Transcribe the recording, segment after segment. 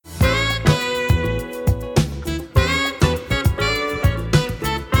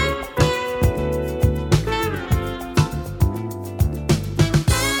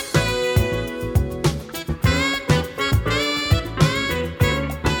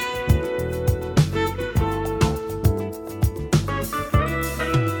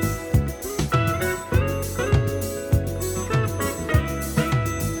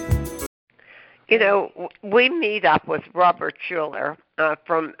You know, we meet up with Robert Schuller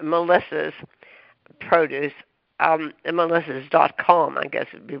from Melissa's Produce, Melissa's.com, I guess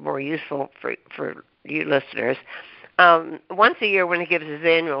would be more useful for you listeners. Once a year when he gives his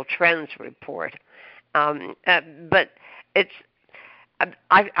annual trends report. But it's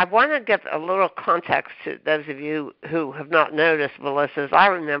I want to give a little context to those of you who have not noticed Melissa's. I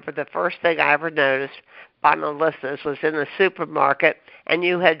remember the first thing I ever noticed by Melissa's was in the supermarket, and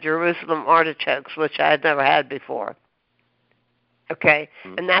you had Jerusalem artichokes, which I had never had before. Okay,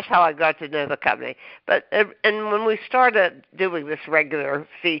 and that's how I got to know the company. But and when we started doing this regular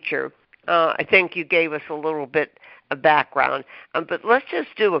feature, I think you gave us a little bit of background. But let's just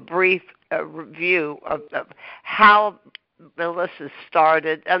do a brief review of how Melissa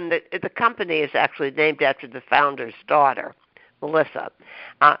started. And the company is actually named after the founder's daughter, Melissa.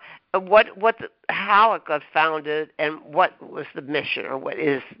 How it got founded, and what was the mission, or what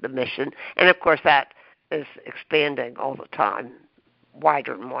is the mission? And of course, that is expanding all the time,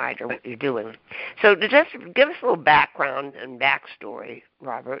 wider and wider, what you're doing. So to just give us a little background and backstory,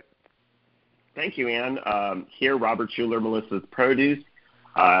 Robert. Thank you, Ann. Here, Robert Schuller, Melissa's Produce.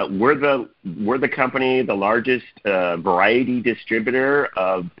 We're the company, the largest variety distributor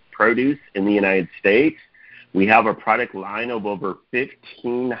of produce in the United States. We have a product line of over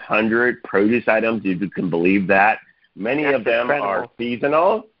 1,500 produce items, if you can believe that. Many of them are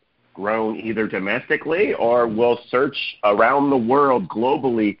seasonal, grown either domestically or will search around the world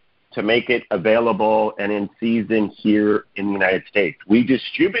globally to make it available and in season here in the United States. We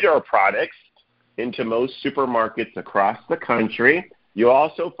distribute our products into most supermarkets across the country. You'll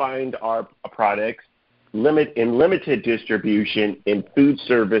also find our products in limited distribution in food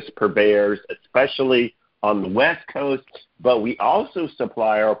service purveyors, especially on the West Coast, but we also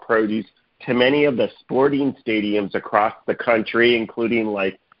supply our produce to many of the sporting stadiums across the country, including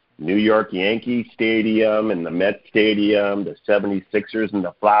like New York Yankee Stadium and the Met Stadium, the 76ers and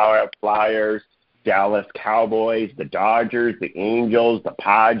the Flyers, Dallas Cowboys, the Dodgers, the Angels, the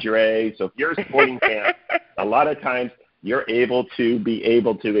Padres. So if you're a sporting fan, a lot of times you're able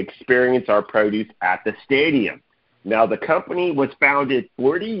to experience our produce at the stadium. Now, the company was founded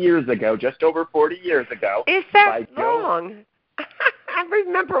 40 years ago, just over 40 years ago. Is that long? I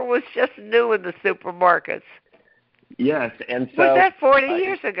remember it was just new in the supermarkets. Yes, and so... Was that 40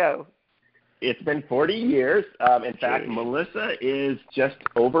 years ago? It's been 40 years. In fact, Melissa is just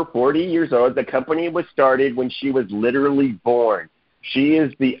over 40 years old. The company was started when she was literally born. She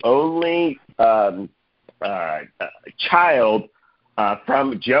is the only child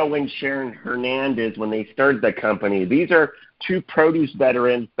from Joe and Sharon Hernandez when they started the company. These are two produce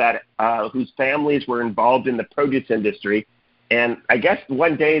veterans that whose families were involved in the produce industry. And I guess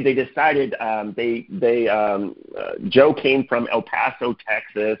one day they decided Joe came from El Paso,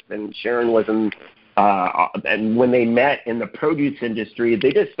 Texas, and Sharon was and when they met in the produce industry, they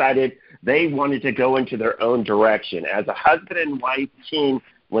decided they wanted to go into their own direction. As a husband and wife team,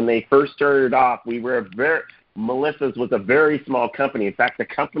 when they first started off, Melissa's was a very small company. In fact, the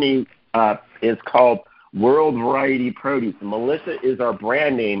company is called World Variety Produce. Melissa is our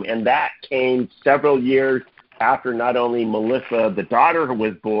brand name, and that came several years after not only Melissa, the daughter,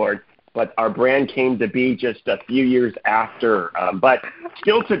 was born, but our brand came to be just a few years after. But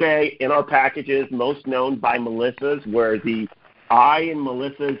still today, in our packages, most known by Melissa's, where the I in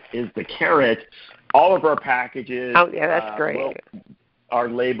Melissa's is the carrot, all of our packages that's great. Are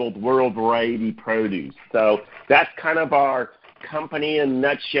labeled World Variety Produce. So that's kind of our company in a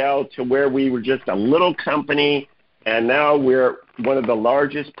nutshell, to where we were just a little company, and now we're one of the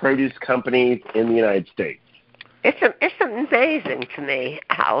largest produce companies in the United States. It's amazing to me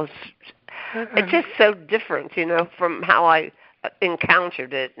how it's just so different, from how I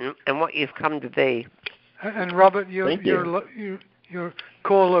encountered it and what you've come to be. And Robert, your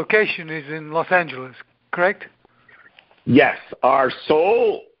core location is in Los Angeles, correct? Yes, our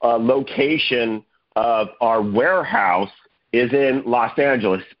sole location of our warehouse is in Los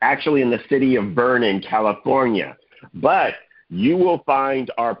Angeles, actually in the city of Vernon, California. But you will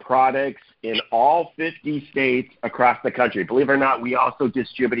find our products in all 50 states across the country. Believe it or not, we also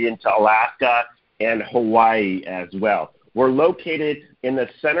distribute into Alaska and Hawaii as well. We're located in the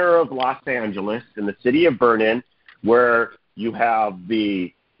center of Los Angeles, in the city of Vernon, where you have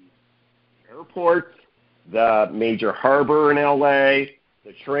the airport, the major harbor in LA,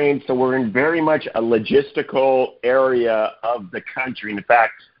 the train. So we're in very much a logistical area of the country. In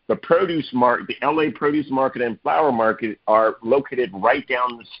fact, the produce market, the LA produce market and flower market are located right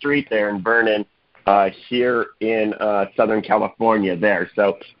down the street there in Vernon, here in Southern California there.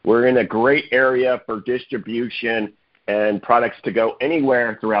 So we're in a great area for distribution and products to go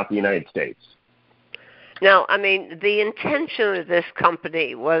anywhere throughout the United States. Now, I mean, the intention of this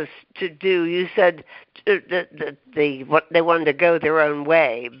company was to do. You said that what they wanted to go their own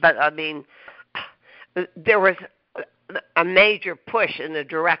way, but I mean, there was a major push in the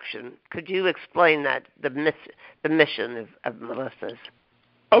direction. Could you explain that the mission of Melissa's?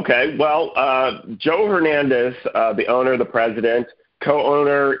 Okay. Well, Joe Hernandez, the owner, the president,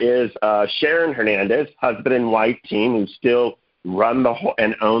 co-owner is Sharon Hernandez, husband and wife team, who still run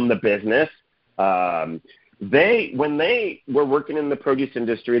and own the business. When they were working in the produce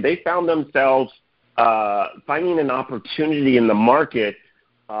industry, they found themselves finding an opportunity in the market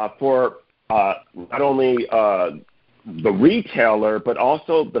for not only the retailer, but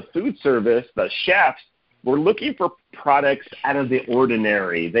also the food service, the chefs were looking for products out of the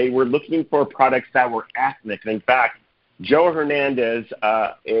ordinary. They were looking for products that were ethnic. In fact, Joe Hernandez,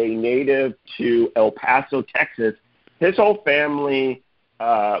 a native to El Paso, Texas, his whole family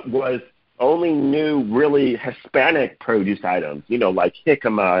only knew really Hispanic produce items, like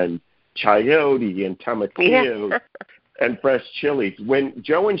jicama and chayote and tomatillo and fresh chilies. When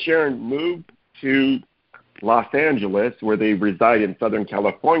Joe and Sharon moved to Los Angeles, where they reside in Southern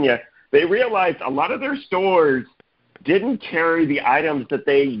California, they realized a lot of their stores didn't carry the items that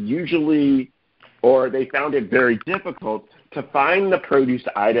they usually, or they found it very difficult to find the produce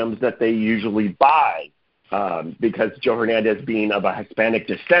items that they usually buy. Because Joe Hernandez being of a Hispanic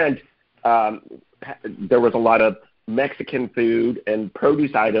descent, there was a lot of Mexican food and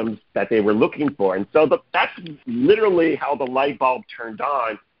produce items that they were looking for. And so that's literally how the light bulb turned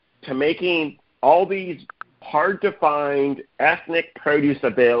on to making all these hard-to-find ethnic produce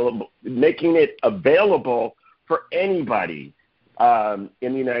available, making it available for anybody in the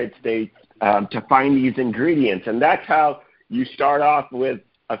United States to find these ingredients. And that's how you start off with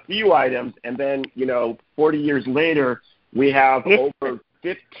a few items, and then, 40 years later, we have over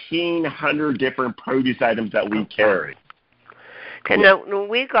 1,500 different produce items that we carry. Okay, now, when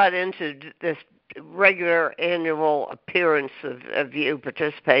we got into this regular annual appearance of you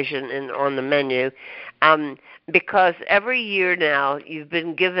participation on the menu, because every year now you've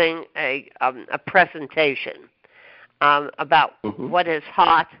been giving a presentation about what is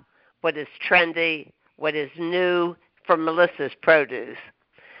hot, what is trendy, what is new from Melissa's Produce.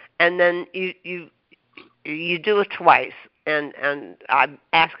 And then you do it twice, and I'm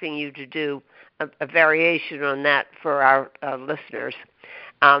asking you to do a variation on that for our listeners.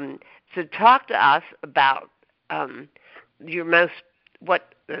 So talk to us about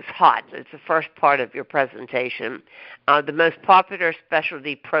what is hot. It's the first part of your presentation. The most popular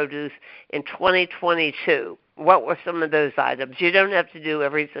specialty produce in 2022. What were some of those items? You don't have to do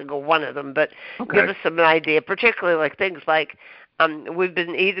every single one of them, but give us some idea, particularly like things like we've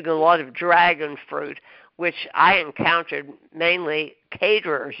been eating a lot of dragon fruit, which I encountered mainly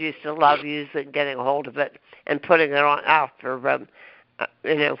caterers used to love getting a hold of it and putting it out for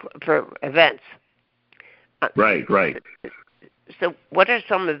for events. Right. So what are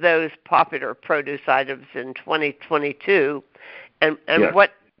some of those popular produce items in 2022, and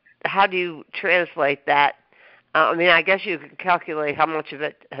how do you translate that? I guess you can calculate how much of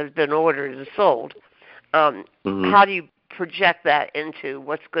it has been ordered and sold. How do you project that into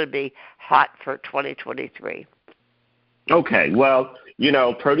what's going to be hot for 2023? Okay, well,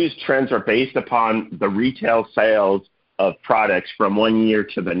 produce trends are based upon the retail sales of products from one year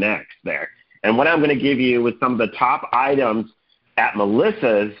to the next there. And what I'm going to give you is some of the top items at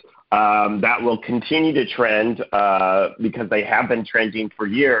Melissa's that will continue to trend because they have been trending for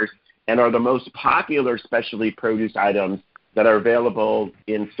years and are the most popular specialty produce items that are available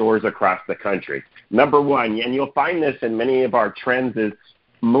in stores across the country. Number one, and you'll find this in many of our trends, is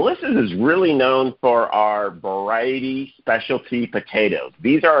Melissa's is really known for our variety specialty potatoes.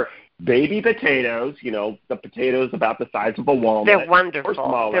 These are baby potatoes, the potatoes about the size of a walnut. They're wonderful. Or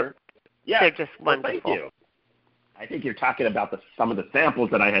smaller. They're just wonderful. Well, thank you. I think you're talking about some of the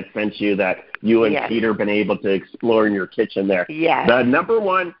samples that I had sent you that you and Peter have been able to explore in your kitchen there. Yes. The number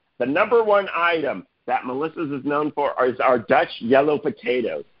one item that Melissa's is known for is our Dutch yellow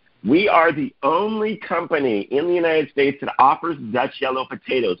potatoes. We are the only company in the United States that offers Dutch yellow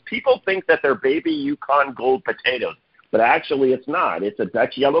potatoes. People think that they're baby Yukon Gold potatoes, but actually it's not. It's a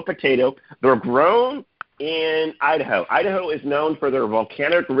Dutch yellow potato. They're grown in Idaho. Idaho is known for their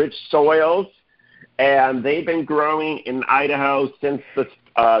volcanic rich soils, and they've been growing in Idaho since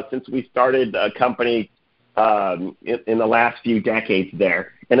we started a company in the last few decades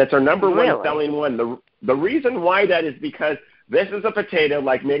there. And it's our number one selling one. The reason why that is because this is a potato,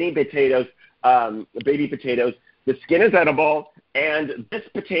 like many potatoes, baby potatoes. The skin is edible, and this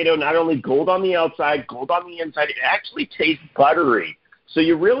potato not only gold on the outside, gold on the inside, it actually tastes buttery. So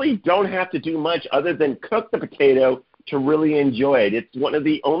you really don't have to do much other than cook the potato to really enjoy it. It's one of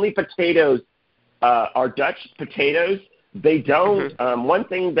the only potatoes, our Dutch potatoes, they don't, one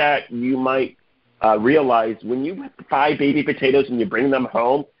thing that you might realize, when you buy baby potatoes and you bring them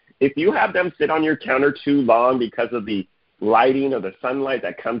home, if you have them sit on your counter too long because of the lighting or the sunlight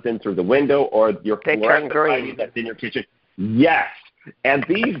that comes in through the window or your fluorescent lighting that's in your kitchen, yes. And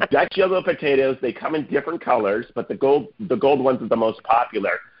these Dutch yellow potatoes, they come in different colors, but the gold ones are the most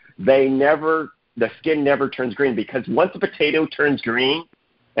popular. The skin never turns green, because once a potato turns green,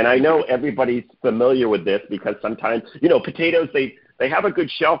 and I know everybody's familiar with this because sometimes, potatoes, they have a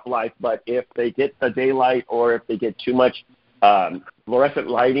good shelf life, but if they get the daylight or if they get too much fluorescent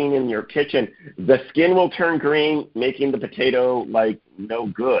lighting in your kitchen, the skin will turn green, making the potato no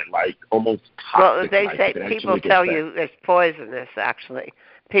good, almost toxic. Well, they say people tell you it's poisonous. Actually,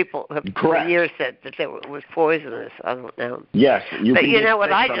 people have for years said that it was poisonous. I don't know. Yes, but you know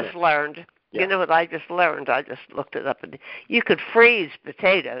what I just learned. Yeah. You know what I just learned? I just looked it up, and you could freeze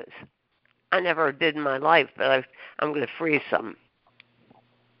potatoes. I never did in my life, but I'm going to freeze some.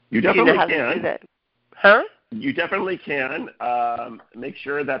 You definitely can. To do that? Huh? You definitely can. Make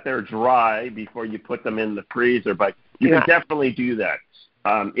sure that they're dry before you put them in the freezer, but you can definitely do that.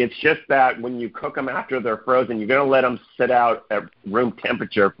 It's just that when you cook them after they're frozen, you're going to let them sit out at room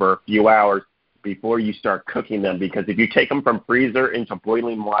temperature for a few hours before you start cooking them, because if you take them from freezer into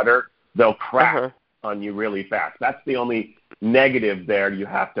boiling water, they'll crack on you really fast. That's the only negative there. You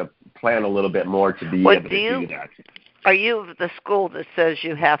have to plan a little bit more to be able to do that. Are you of the school that says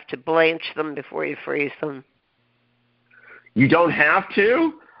you have to blanch them before you freeze them? You don't have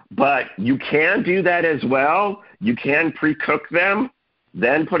to, but you can do that as well. You can pre-cook them,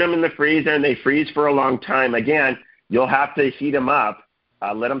 then put them in the freezer, and they freeze for a long time. Again, you'll have to heat them up,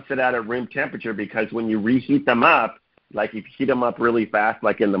 let them sit out at room temperature, because when you reheat them up, like if you heat them up really fast,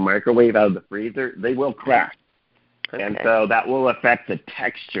 like in the microwave out of the freezer, they will crack. Okay. And so that will affect the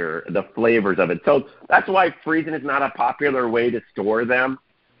texture, the flavors of it. So that's why freezing is not a popular way to store them.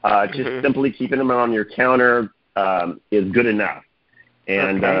 Just simply keeping them on your counter is good enough.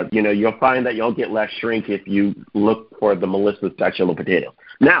 And, you'll find that you'll get less shrink if you look for the Melissa's Dutch Yellow Potato.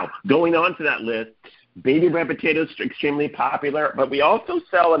 Now, going on to that list, baby red potatoes are extremely popular, but we also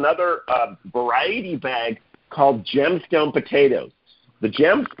sell another variety bag called gemstone potatoes. The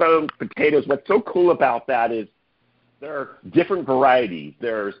gemstone potatoes, what's so cool about that is there are different varieties.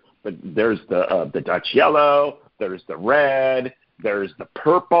 There's the Dutch yellow, there's the red, there's the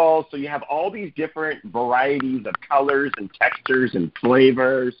purple. So you have all these different varieties of colors and textures and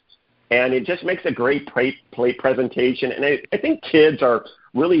flavors, and it just makes a great plate presentation. And I think kids are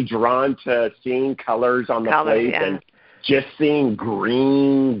really drawn to seeing colors on the plate and just seeing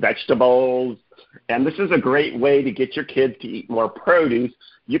green vegetables. And this is a great way to get your kids to eat more produce.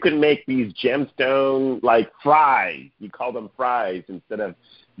 You can make these gemstone fries. You call them fries instead of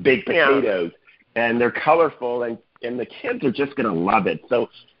baked potatoes. And they're colorful, and the kids are just going to love it. So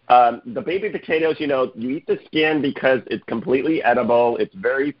the baby potatoes, you eat the skin because it's completely edible. It's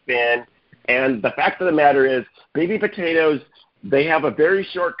very thin. And the fact of the matter is, baby potatoes, they have a very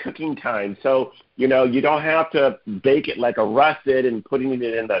short cooking time. So, you don't have to bake it like a russet and putting it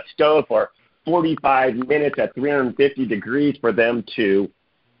in the stove for 45 minutes at 350 degrees for them to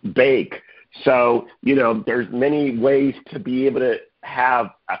bake. So, there's many ways to be able to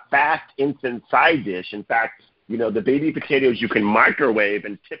have a fast instant side dish. In fact, the baby potatoes you can microwave,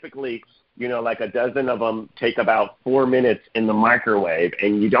 and typically, like a dozen of them take about 4 minutes in the microwave,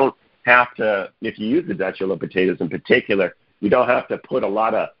 and you don't have to, if you use the Dutch yellow potatoes in particular, you don't have to put a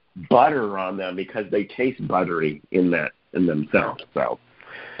lot of butter on them because they taste buttery in themselves. So,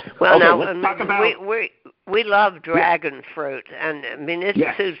 well, okay, now let's talk about, we love dragon fruit, and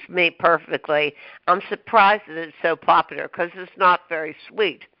it suits me perfectly. I'm surprised that it's so popular because it's not very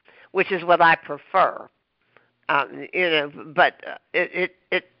sweet, which is what I prefer. But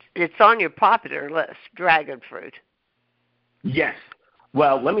it's on your popular list, dragon fruit. Yes.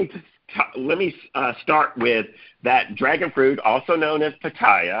 Well, let me start with that. Dragon fruit, also known as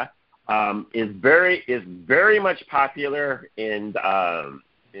pitaya, is very much popular in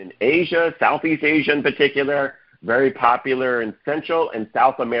Asia, Southeast Asia in particular. Very popular in Central and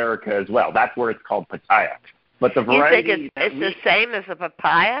South America as well. That's where it's called pitaya. But the variety, you think it's the same as a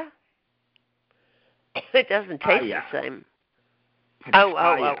papaya? It doesn't taste the same.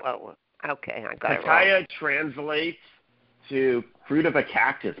 Pitaya. Oh. Okay, I got it wrong. Pitaya translates to fruit of a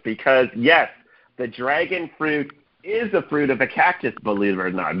cactus because, yes, the dragon fruit is a fruit of a cactus, believe it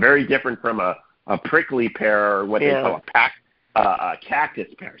or not. Very different from a prickly pear or what they call a cactus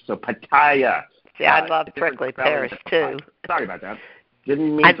pear. So pitaya. See, I love prickly pears too. Sorry about that.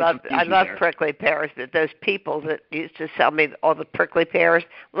 Didn't mean to confuse you I love there. prickly pears. I love prickly pears. But those people that used to sell me all the prickly pears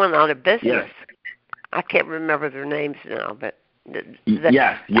went out of business. Yes. I can't remember their names now, but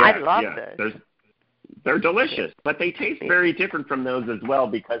I love those. They're delicious, but they taste very different from those as well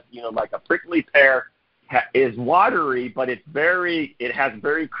because, like a prickly pear is watery, but it has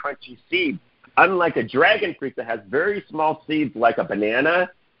very crunchy seeds. Unlike a dragon fruit that has very small seeds like a banana,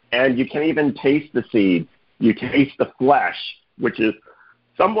 and you can't even taste the seeds. You taste the flesh, which is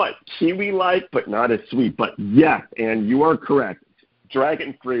somewhat kiwi-like, but not as sweet. But yes, and you are correct.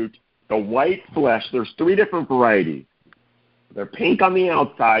 Dragon fruit, the white flesh, there's 3 different varieties. They're pink on the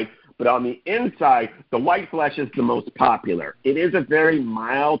outside, but on the inside, the white flesh is the most popular. It is a very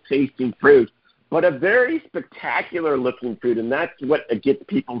mild-tasting fruit, but a very spectacular-looking fruit, and that's what gets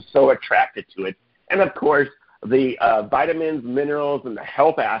people so attracted to it. And, of course, the vitamins, minerals, and the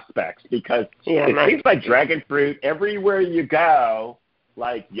health aspects, because it seems like dragon fruit, everywhere you go,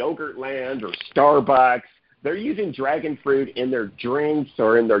 like Yogurtland or Starbucks, they're using dragon fruit in their drinks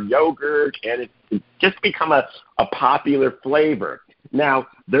or in their yogurt, and it's just become a popular flavor. Now,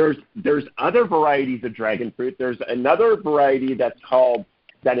 there's other varieties of dragon fruit. There's another variety that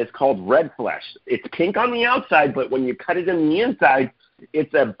is called red flesh. It's pink on the outside, but when you cut it in the inside,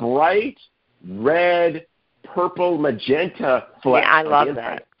 it's a bright red, purple, magenta flesh. Yeah, I love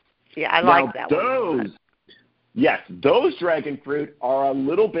that. Yeah, I like that one. Yes, those dragon fruit are a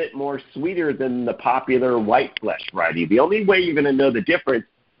little bit more sweeter than the popular white flesh variety. The only way you're going to know the difference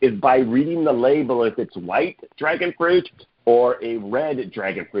is by reading the label if it's white dragon fruit or a red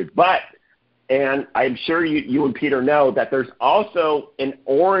dragon fruit. And I'm sure you and Peter know that there's also a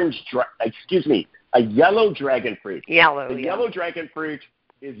yellow dragon fruit. Yellow dragon fruit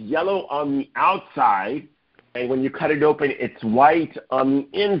is yellow on the outside, and when you cut it open, it's white on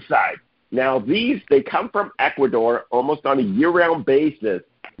the inside. Now, they come from Ecuador almost on a year-round basis.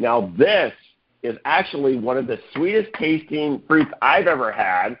 Now, this is actually one of the sweetest tasting fruits I've ever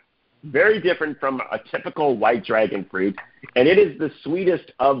had, very different from a typical white dragon fruit, and it is the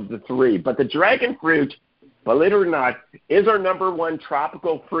sweetest of the 3. But the dragon fruit, believe it or not, is our number 1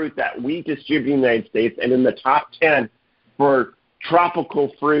 tropical fruit that we distribute in the United States and in the top 10 for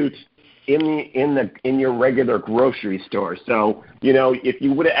tropical fruit in your regular grocery store. So, if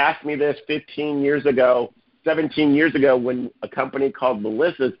you would have asked me this 17 years ago, when a company called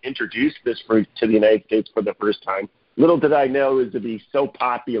Melissa's introduced this fruit to the United States for the first time, little did I know it was to be so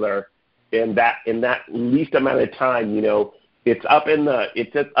popular in that least amount of time. It's up in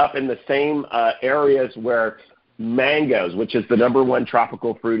the same areas where mangoes, which is the number 1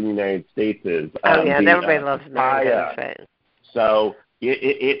 tropical fruit in the United States, is. Everybody loves mangoes, right? So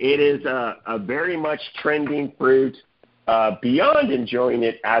it is a very much trending fruit beyond enjoying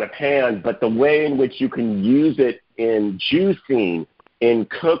it out of hand, but the way in which you can use it in juicing, in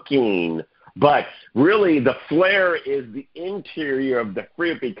cooking. But really the flair is the interior of the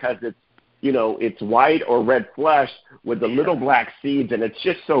fruit because it's white or red flesh with the little black seeds, and it's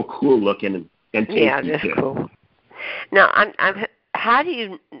just so cool looking and tasty. Yeah, just cool. Now, how do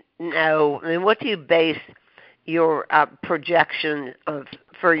you know, what do you base your projection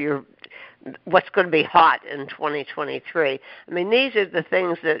for what's going to be hot in 2023? These are the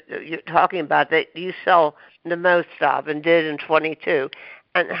things that you're talking about that you sell the most of and did in 22.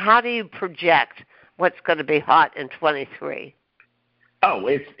 And how do you project what's going to be hot in 23? Oh,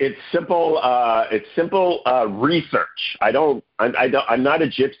 it's simple. It's simple research. I'm not a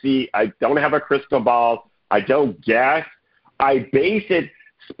gypsy. I don't have a crystal ball. I don't guess. I base it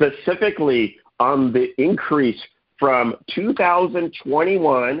specifically on the increase from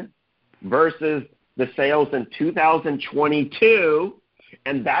 2021 versus the sales in 2022,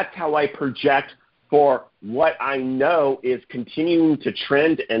 and that's how I project for what I know is continuing to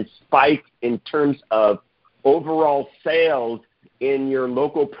trend and spike in terms of overall sales in your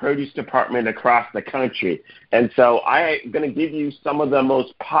local produce department across the country. And so I'm going to give you some of the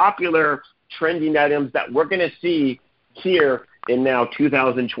most popular trending items that we're going to see here in now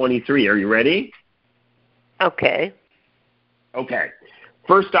 2023. Are you ready? Okay.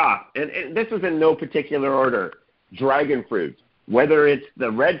 First off, and this is in no particular order, dragon fruit. Whether it's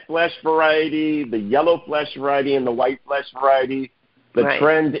the red flesh variety, the yellow flesh variety, and the white flesh variety, the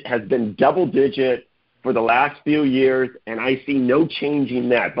trend has been double-digit for the last few years, and I see no change in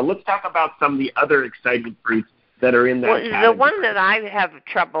that. But let's talk about some of the other exciting fruits that are in that category. The one that I have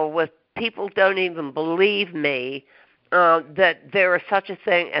trouble with, people don't even believe me that there is such a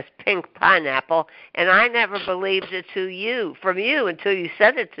thing as pink pineapple, and I never believed it from you until you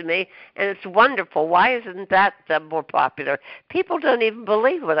said it to me, and it's wonderful. Why isn't that more popular? People don't even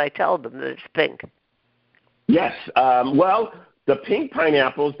believe when I tell them that it's pink. Yes. Well, the pink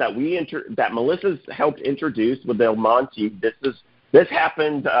pineapples that that Melissa's helped introduce with El Monte, this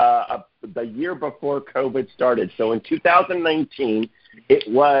happened the year before COVID started. So in 2019, it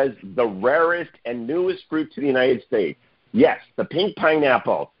was the rarest and newest fruit to the United States. Yes, the pink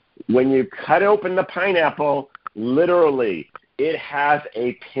pineapple. When you cut open the pineapple, literally, it has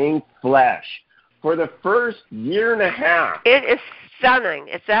a pink flesh. For the first year and a half. It is stunning.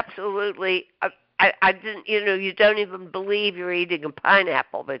 It's absolutely, I didn't, you don't even believe you're eating a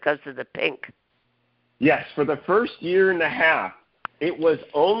pineapple because of the pink. Yes, for the first year and a half, it was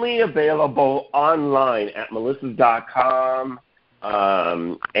only available online at melissas.com,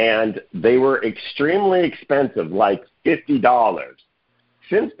 and they were extremely expensive, like $50.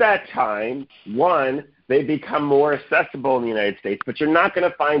 Since that time, one, they've become more accessible in the United States, but you're not going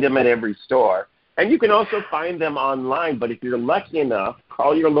to find them at every store. And you can also find them online, but if you're lucky enough,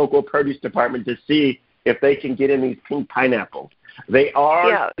 call your local produce department to see if they can get in these pink pineapples. They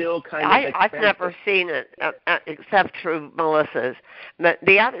are still kind of expensive. I've never seen it except through Melissa's. But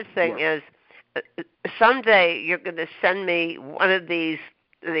the other thing is, someday you're going to send me one of these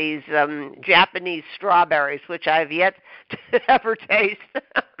Japanese strawberries, which I've yet to ever taste.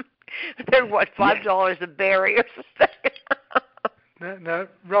 They're $5 a berry or something. No,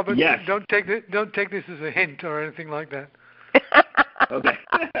 Robert, yes. Don't take this as a hint or anything like that. Okay.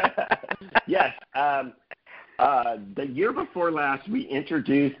 Yes. The year before last, we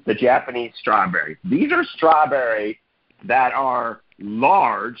introduced the Japanese strawberries. These are strawberries that are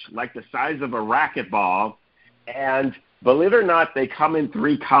large, like the size of a racquetball, and believe it or not, they come in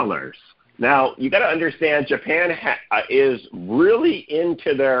 3 colors. Now, you got to understand, Japan is really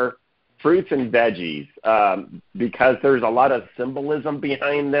into their fruits and veggies because there's a lot of symbolism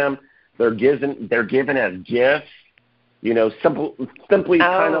behind them. They're given as gifts, simply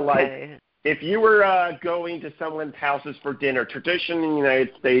kind of like if you were going to someone's houses for dinner. Tradition in the United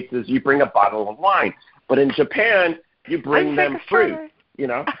States is you bring a bottle of wine, but in Japan you bring them fruit.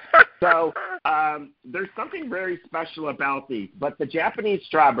 So there's something very special about these. But the Japanese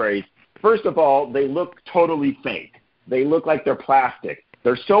strawberries, first of all, they look totally fake. They look like they're plastic.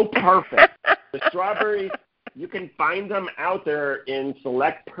 They're so perfect. The strawberries, you can find them out there in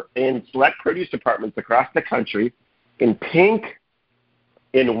select produce departments across the country in pink,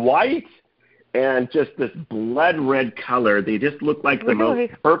 in white, and just this blood red color. They just look like the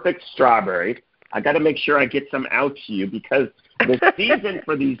most perfect strawberry. I got to make sure I get some out to you because the season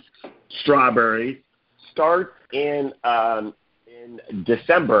for these strawberries starts in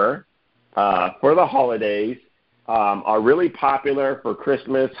December for the holidays. Are really popular for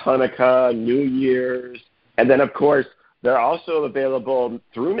Christmas, Hanukkah, New Year's, and then of course they're also available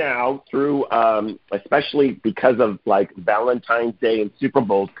through especially because of like Valentine's Day and Super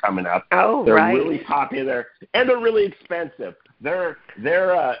Bowl's coming up. Oh, they're right. really popular and they're really expensive. They're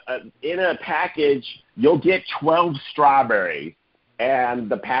in a package. You'll get 12 strawberries, and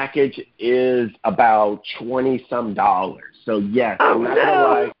the package is about $20-some. So yes, I'm not gonna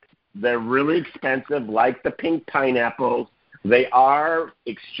lie. They're really expensive, like the pink pineapples. They are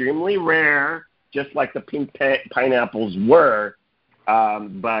extremely rare, just like the pink pineapples were.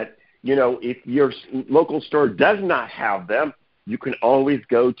 But, if your local store does not have them, you can always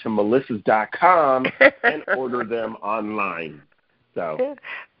go to melissas.com and order them online. So,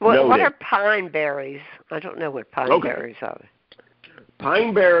 what are pine berries? I don't know what pine berries are.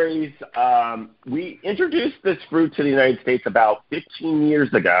 Pine berries, we introduced this fruit to the United States about 15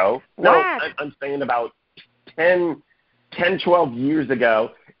 years ago. What? No, I'm saying about 10, 12 years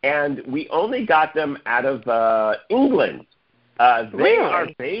ago, and we only got them out of England. They are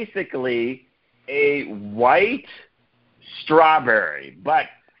basically a white strawberry, but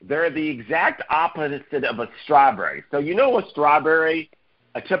they're the exact opposite of a strawberry. So a strawberry,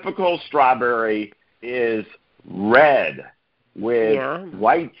 a typical strawberry is red with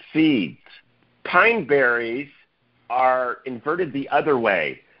white seeds. Pine berries are inverted the other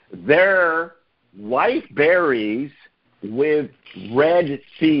way. They're white berries with red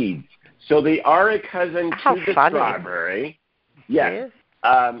seeds. So they are a cousin to the strawberry. Yes.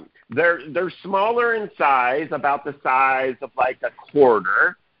 They're smaller in size, about the size of like a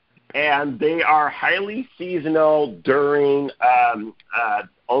quarter, and they are highly seasonal during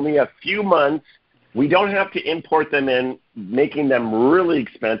only a few months. We don't have to import them in, making them really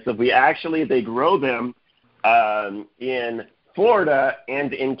expensive. They grow them in Florida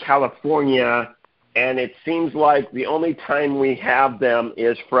and in California, and it seems like the only time we have them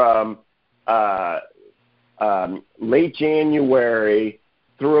is from late January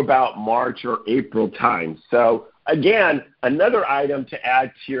through about March or April time. So, again, another item to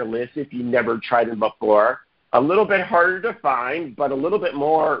add to your list if you never tried them before. a little bit harder to find, but a little bit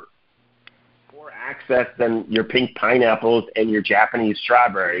more access than your pink pineapples and your Japanese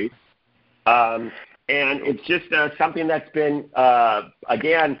strawberries. And it's just something that's been,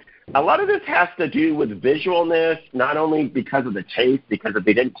 again, a lot of this has to do with visualness, not only because of the taste, because if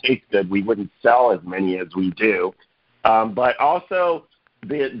they didn't taste good, we wouldn't sell as many as we do, but also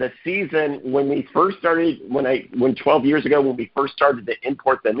the season when we first started, when 12 years ago, when we first started to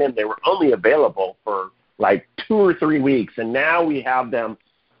import them in, they were only available for like 2 or 3 weeks, and now we have them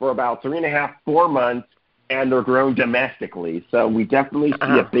for about 3.5, 4 months, and they're grown domestically. So we definitely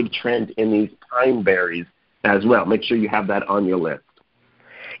see a big trend in these pine berries as well. Make sure you have that on your list.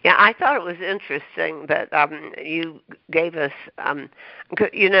 Yeah, I thought it was interesting that you gave us,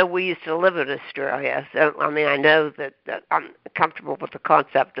 we used to live in Australia, so, I know that I'm comfortable with the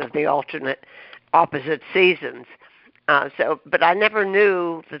concept of the opposite seasons. But I never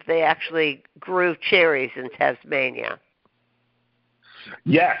knew that they actually grew cherries in Tasmania.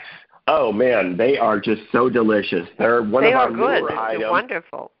 Yes. Oh, man, they are just so delicious. They're one of our newer items. They're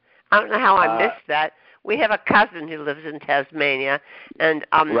wonderful. I don't know how I missed that. We have a cousin who lives in Tasmania, and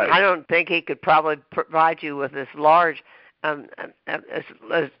right. I don't think he could probably provide you with as large as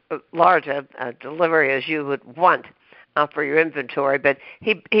large a delivery as you would want for your inventory. But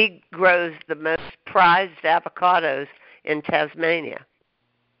he grows the most prized avocados in Tasmania.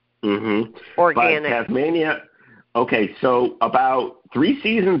 Mm-hmm. Organic. But Tasmania. Okay, so about 3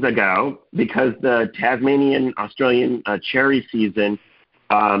 seasons ago, because the Tasmanian Australian cherry season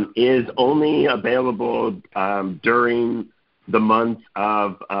is only available during the months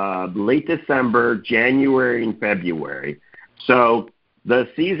of late December, January, and February. So the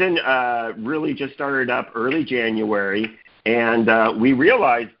season really just started up early January, and we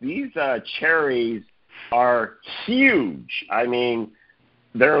realized these cherries are huge. I mean,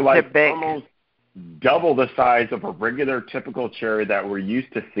 they're big. Almost double the size of a regular typical cherry that we're used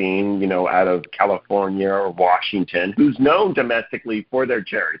to seeing, out of California or Washington, who's known domestically for their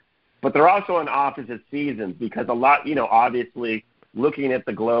cherries. But they're also in opposite seasons because a lot, obviously looking at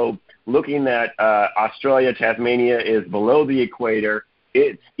the globe, looking at Australia, Tasmania is below the equator.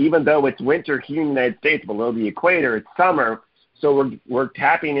 It's, even though it's winter here in the United States below the equator, it's summer. So we're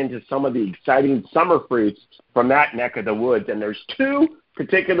tapping into some of the exciting summer fruits from that neck of the woods. And there's 2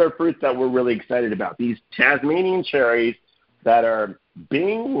 particular fruits that we're really excited about. These Tasmanian cherries that are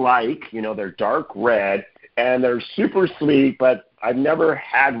Bing-like, they're dark red, and they're super sweet, but I've never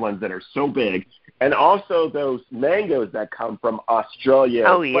had ones that are so big. And also those mangoes that come from Australia as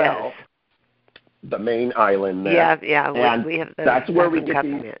well. Yes. The main island there. Yeah. And we have those. that's where we get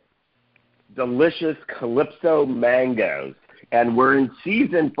these delicious Calypso mangoes. And we're in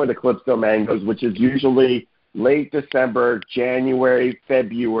season for the Calypso mangoes, which is usually late December, January,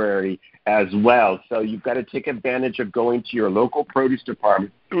 February as well. So you've got to take advantage of going to your local produce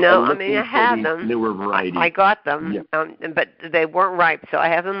department. No, I have them. Newer varieties. I got them, but they weren't ripe, so I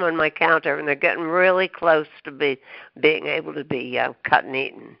have them on my counter, and they're getting really close to being able to be cut and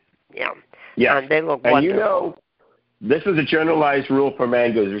eaten. Yeah. And they look wonderful. This is a generalized rule for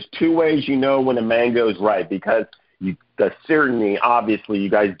mangoes. There's 2 ways when a mango is ripe, because certainly, obviously, you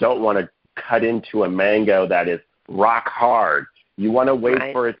guys don't want to cut into a mango that is rock hard. You want to wait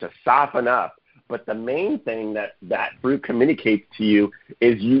for it to soften up. But the main thing that fruit communicates to you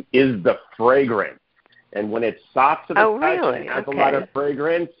is the fragrance. And when it's soft to the touch and has a lot of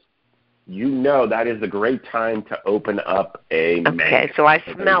fragrance, that is a great time to open up a mango. Okay, so I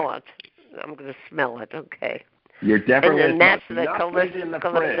smell it. I'm going to smell it. Okay. You're definitely going to smell it. And that's the Calypso in the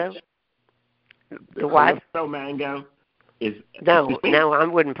fridge. The what? Calypso mango is... No, I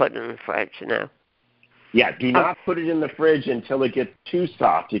wouldn't put it in the fridge, no. Yeah, do not put it in the fridge until it gets too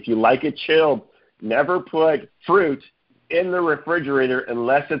soft. If you like it chilled, never put fruit in the refrigerator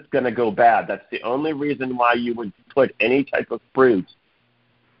unless it's going to go bad. That's the only reason why you would put any type of fruit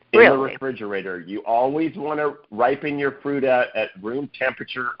in the refrigerator. You always want to ripen your fruit at room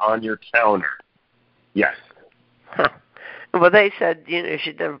temperature on your counter. Yes. Huh. Well, they said, you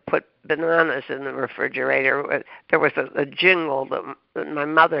should never put bananas in the refrigerator. There was a jingle that my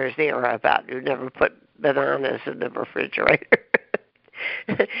mother's era about you never put bananas in the refrigerator.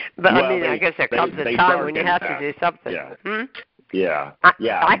 But, I guess there comes a time when you have to do something. Yeah.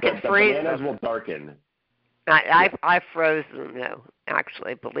 Yeah. I can freeze them. The bananas will darken. I froze them,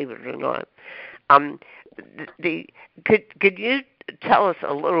 actually, believe it or not. Could you tell us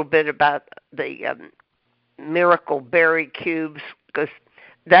a little bit about the Miracle Berry Cubes? Because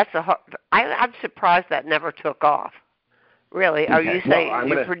I'm surprised that never took off. Really? Are you saying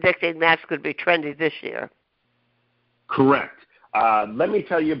you're predicting that's going to be trendy this year? Correct. Let me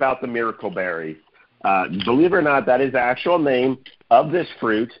tell you about the Miracle Berries. Believe it or not, that is the actual name of this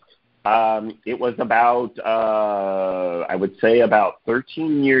fruit. It was about, I would say, about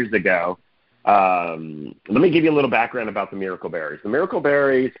 13 years ago. Let me give you a little background about the miracle berries. The miracle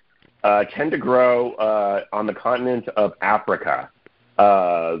berries tend to grow on the continent of Africa.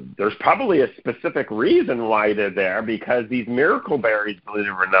 There's probably a specific reason why they're there, because these miracle berries, believe it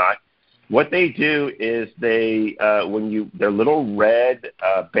or not, what they do is they're little red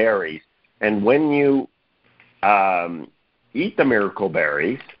berries, and when you eat the miracle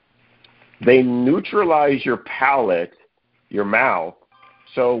berries, they neutralize your palate, your mouth.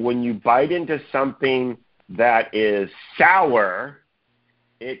 So when you bite into something that is sour,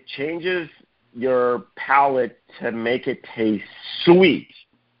 it changes your palate to make it taste sweet.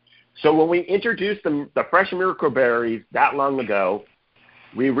 So when we introduced the fresh miracle berries that long ago,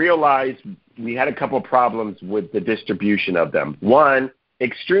 we realized we had a couple of problems with the distribution of them. One,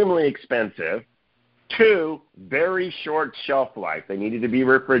 extremely expensive. Two, very short shelf life. They needed to be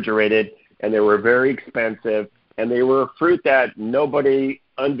refrigerated, and they were very expensive, and they were a fruit that nobody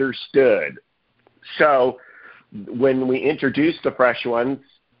understood. So when we introduced the fresh ones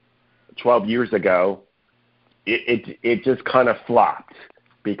 12 years ago, it just kind of flopped,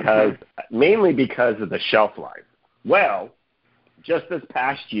 mainly because of the shelf life. Well, just this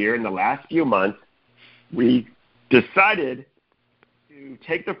past year, in the last few months, we decided to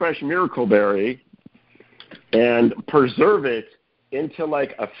take the fresh miracle berry and preserve it into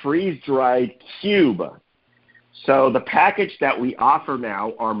like a freeze-dried cube. So the package that we offer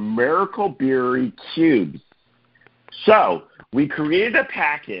now are miracle berry cubes. So we created a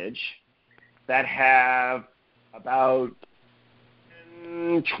package that have about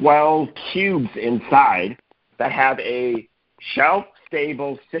 12 cubes inside that have a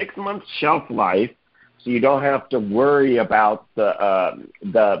shelf-stable 6-month shelf life, so you don't have to worry about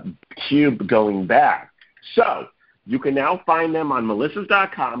the cube going bad. So you can now find them on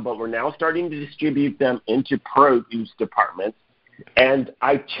melissas.com, but we're now starting to distribute them into produce departments. And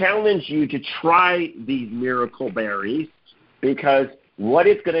I challenge you to try these miracle berries, because what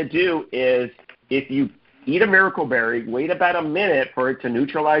it's going to do is, if you eat a miracle berry, wait about a minute for it to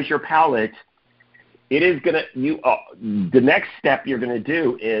neutralize your palate. It is going to the next step you're going to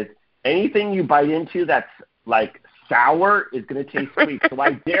do is anything you bite into that's like sour is going to taste sweet. So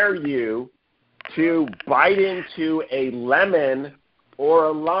I dare you to bite into a lemon or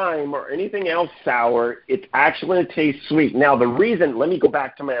a lime or anything else sour. It's actually going to taste sweet. Now, the reason, let me go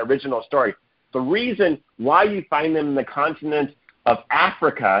back to my original story. The reason why you find them in the continent of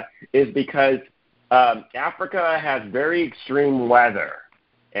Africa is because Africa has very extreme weather,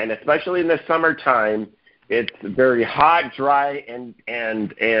 and especially in the summertime, it's very hot, dry,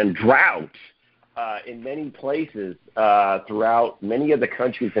 and drought in many places throughout many of the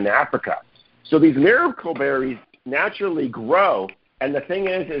countries in Africa. So these miracle berries naturally grow, and the thing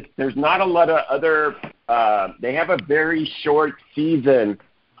is there's not a lot of other they have a very short season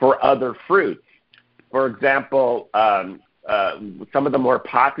for other fruits. For example, some of the more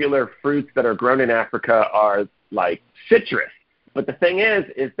popular fruits that are grown in Africa are like citrus. But the thing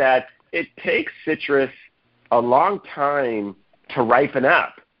is that it takes citrus a long time to ripen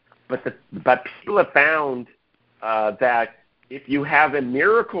up. But people have found that if you have a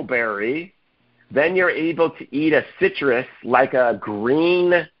miracle berry, then you're able to eat a citrus like a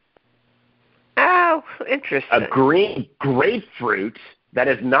green. Oh, interesting. A green grapefruit that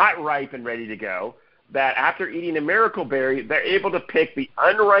is not ripe and ready to go, that after eating a miracle berry, they're able to pick the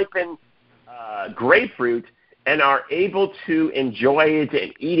unripened grapefruit and are able to enjoy it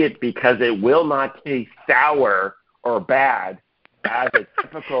and eat it because it will not taste sour or bad as a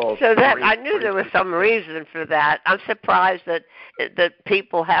typical. So that I knew there was some reason for that. I'm surprised that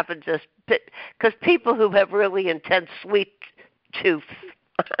people haven't just, because people who have really intense sweet tooth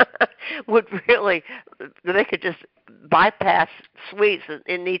would really, they could just bypass sweets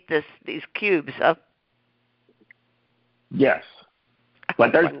and eat these cubes. Huh? Yes,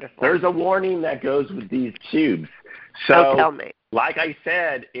 but there's a warning that goes with these cubes. So, tell me. Like I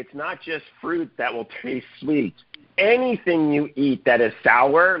said, it's not just fruit that will taste sweet. Anything you eat that is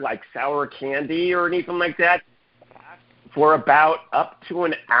sour, like sour candy or anything like that, for about up to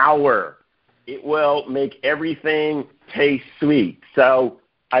an hour, it will make everything taste sweet. So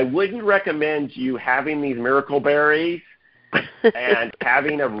I wouldn't recommend you having these miracle berries and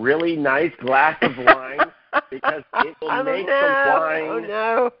having a really nice glass of wine, because it will make the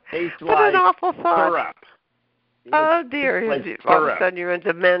wine taste like an awful thought. syrup. Oh, dear. Like all of a sudden you're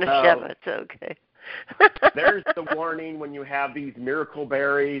into Manischewitz. Okay. There's the warning when you have these miracle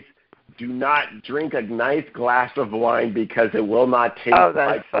berries. do not drink a nice glass of wine because it will not taste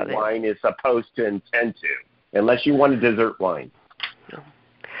like the wine is supposed to intend to, unless you want a dessert wine.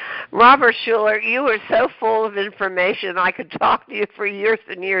 Robert Schuller, you are so full of information. I could talk to you for years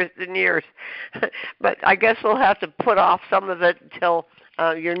and years and years. But I guess we'll have to put off some of it until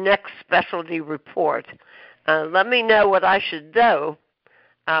your next specialty report. Let me know what I should do.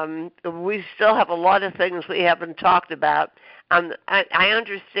 We still have a lot of things we haven't talked about. I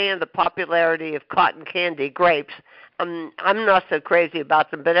understand the popularity of cotton candy grapes. I'm not so crazy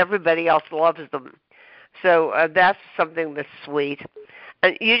about them, but everybody else loves them. So that's something that's sweet.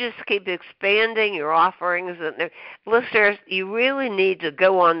 And you just keep expanding your offerings. And listeners, you really need to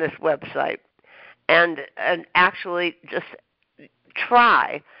go on this website and actually just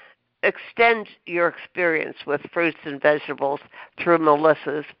extend your experience with fruits and vegetables through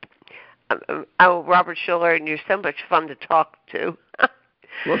Melissa's. Robert Schuller, and you're so much fun to talk to.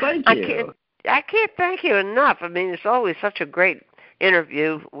 Well, thank you. I can't thank you enough. I mean, it's always such a great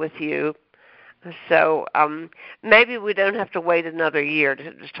interview with you. So maybe we don't have to wait another year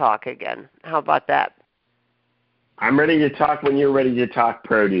to talk again. How about that? I'm ready to talk when you're ready to talk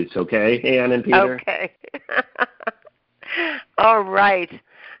produce, okay, Ann and Peter? Okay. All right.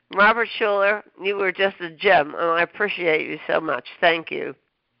 Robert Schuller, you were just a gem, and I appreciate you so much. Thank you.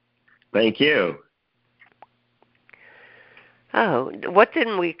 Thank you. Oh, what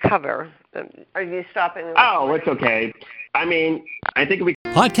didn't we cover? Are you stopping? Oh, it's okay. I mean, I think we...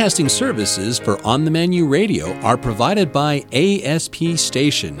 Podcasting services for On the Menu Radio are provided by ASP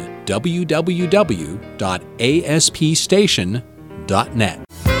Station, www.aspstation.net.